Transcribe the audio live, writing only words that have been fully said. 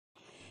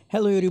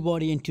Hello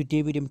everybody, and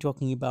today video I'm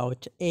talking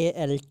about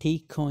ALT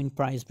coin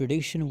price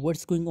prediction.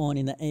 What's going on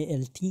in the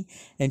ALT?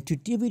 And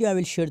today video I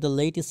will share the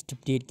latest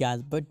update,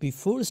 guys. But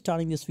before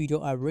starting this video,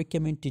 I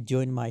recommend to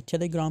join my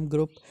Telegram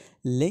group.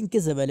 Link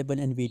is available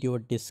in video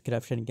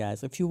description,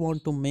 guys. If you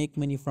want to make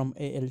money from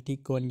ALT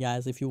coin,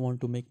 guys, if you want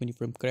to make money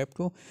from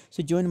crypto,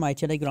 so join my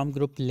Telegram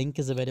group. Link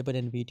is available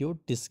in video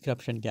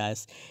description,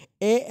 guys.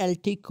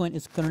 ALT coin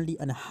is currently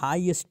on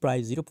highest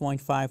price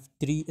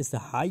 0.53 is the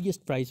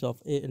highest price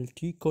of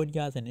ALT coin,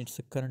 guys, and it's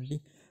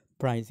currently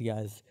price,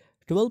 guys.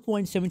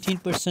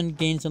 12.17%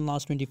 gains in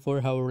last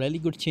 24 hours. Really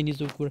good changes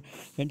occur,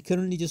 and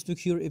currently just look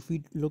here. If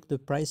we look the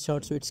price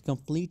chart, so it's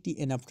completely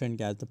in uptrend,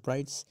 guys. The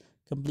price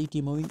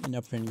completely moving in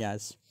uptrend,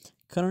 guys.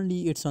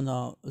 Currently it's on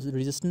a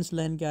resistance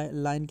line,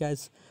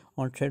 guys,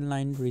 on trend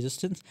line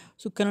resistance.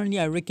 So currently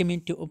I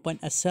recommend to open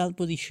a sell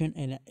position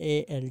in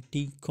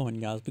ALT coin,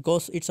 guys,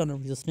 because it's on a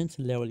resistance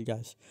level,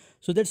 guys.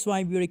 So that's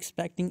why we are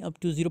expecting up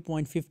to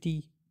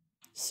 0.50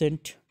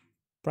 cent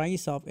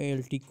price of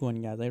ALT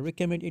coin, guys. I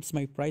recommend, it's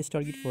my price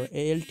target for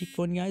ALT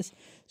coin, guys.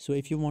 So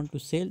if you want to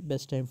sell,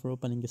 best time for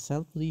opening a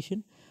sell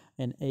position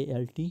in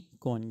ALT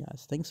coin,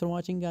 guys. Thanks for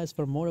watching, guys.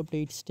 For more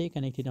updates, stay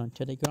connected on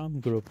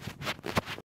Telegram group.